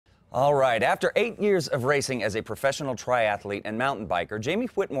All right, after 8 years of racing as a professional triathlete and mountain biker, Jamie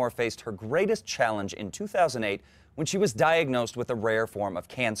Whitmore faced her greatest challenge in 2008 when she was diagnosed with a rare form of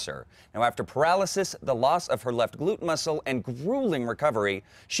cancer. Now, after paralysis, the loss of her left glute muscle, and grueling recovery,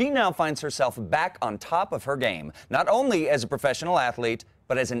 she now finds herself back on top of her game, not only as a professional athlete,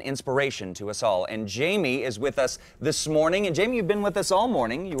 but as an inspiration to us all. And Jamie is with us this morning. And Jamie, you've been with us all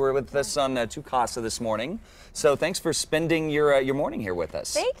morning. You were with us on Tukasa this morning. So thanks for spending your morning here with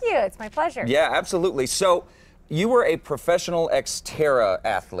us. Thank you. It's my pleasure. Yeah, absolutely. So you were a professional Xterra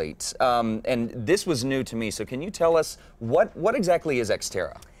athlete, and this was new to me. So can you tell us what exactly is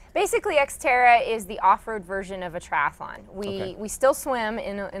Xterra? Basically, Xterra is the off-road version of a triathlon. We still swim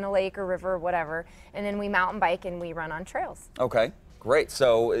in a lake or river or whatever, and then we mountain bike and we run on trails. Okay. Great.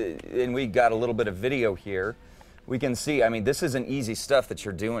 So, and we got a little bit of video here. We can see, I mean, this isn't easy stuff that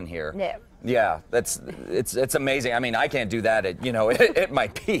you're doing here. No. Yeah, it's amazing. I mean, I can't do that at, at my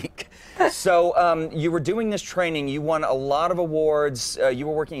peak. So, you were doing this training, you won a lot of awards. You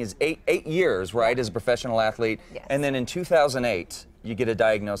were working as eight years, right, as a professional athlete. Yes. And then in 2008, you get a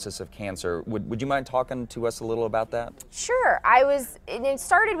diagnosis of cancer. Would you mind talking to us a little about that? Sure. It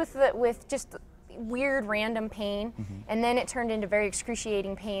started with just weird random pain, and then it turned into very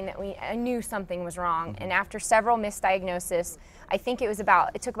excruciating pain that I knew something was wrong. And after several misdiagnoses, I think it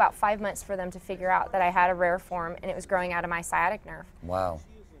took about 5 months for them to figure out that I had a rare form, and it was growing out of my sciatic nerve. Wow.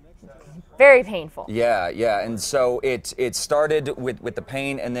 Very painful. Yeah, and so it started with the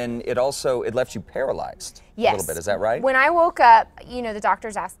pain, and then it left you paralyzed. Yes. A little bit, is that right? When I woke up, the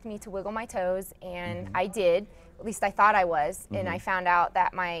doctors asked me to wiggle my toes, and I did. At least I thought I was, and I found out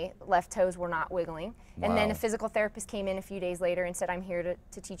that my left toes were not wiggling. Wow. And then a physical therapist came in a few days later and said, I'm here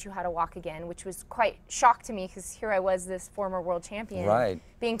to teach you how to walk again, which was quite shock to me, because here I was, this former world champion,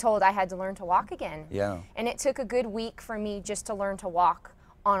 being told I had to learn to walk again. Yeah. And it took a good week for me just to learn to walk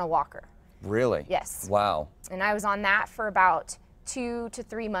on a walker. Really? Yes. Wow. And I was on that for about 2 to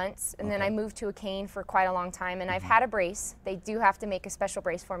 3 months, and then I moved to a cane for quite a long time, and I've had a brace. They do have to make a special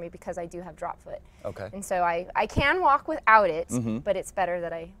brace for me because I do have drop foot. Okay. And so I can walk without it, but it's better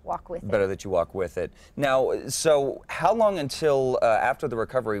that I walk with it. Better that you walk with it. Now, so how long until after the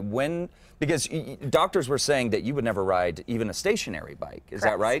recovery, because doctors were saying that you would never ride even a stationary bike, is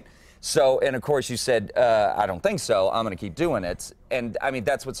that right? So, and of course you said, I don't think so, I'm going to keep doing it. And I mean,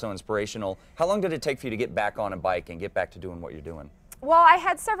 that's what's so inspirational. How long did it take for you to get back on a bike and get back to doing what you're doing? Well, I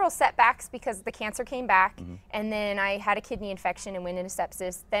had several setbacks because the cancer came back, and then I had a kidney infection and went into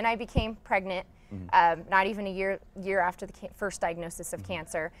sepsis. Then I became pregnant, not even a year after the first diagnosis of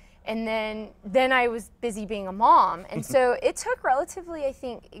cancer. And then I was busy being a mom. And so it took relatively, I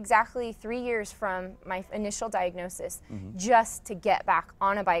think, exactly 3 years from my initial diagnosis just to get back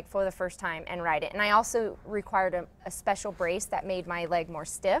on a bike for the first time and ride it. And I also required a special brace that made my leg more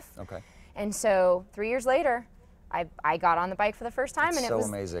stiff. Okay. And so 3 years later, I got on the bike for the first time, and it was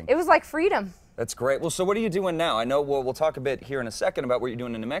amazing. It was like freedom. That's great. Well, so what are you doing now? I know we'll talk a bit here in a second about what you're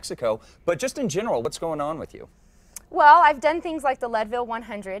doing in New Mexico, but just in general, what's going on with you? Well, I've done things like the Leadville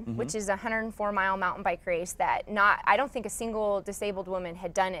 100, which is a 104-mile mountain bike race that I don't think a single disabled woman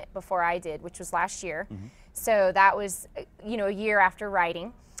had done it before I did, which was last year. So that was, a year after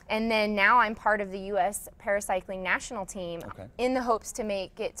riding. And then now I'm part of the U.S. para-cycling national team in the hopes to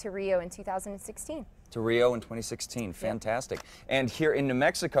make it to Rio in 2016. To Rio in 2016, fantastic. Yep. And here in New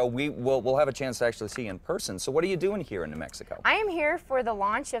Mexico, we'll have a chance to actually see you in person. So what are you doing here in New Mexico? I am here for the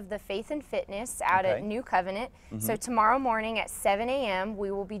launch of the Faith and Fitness out at New Covenant. So tomorrow morning at 7 a.m.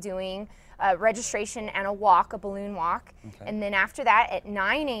 we will be doing registration and a walk, a balloon walk. And then after that at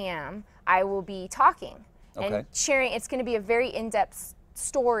 9 a.m. I will be talking and sharing. It's going to be a very in-depth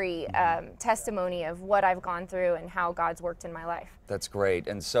story, testimony of what I've gone through and how God's worked in my life. That's great.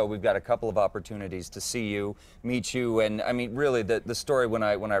 And so we've got a couple of opportunities to see you, meet you, and I mean, really, the story when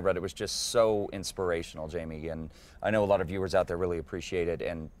I read it was just so inspirational, Jamie. And I know a lot of viewers out there really appreciate it.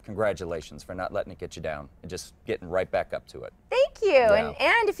 And congratulations for not letting it get you down and just getting right back up to it. Thank you. Yeah.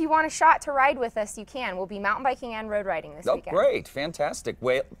 And if you want a shot to ride with us, you can. We'll be mountain biking and road riding this weekend. Oh, great. Fantastic.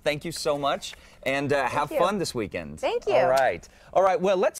 Well, thank you so much. And have fun this weekend. Thank you. All right. All right. Well, let's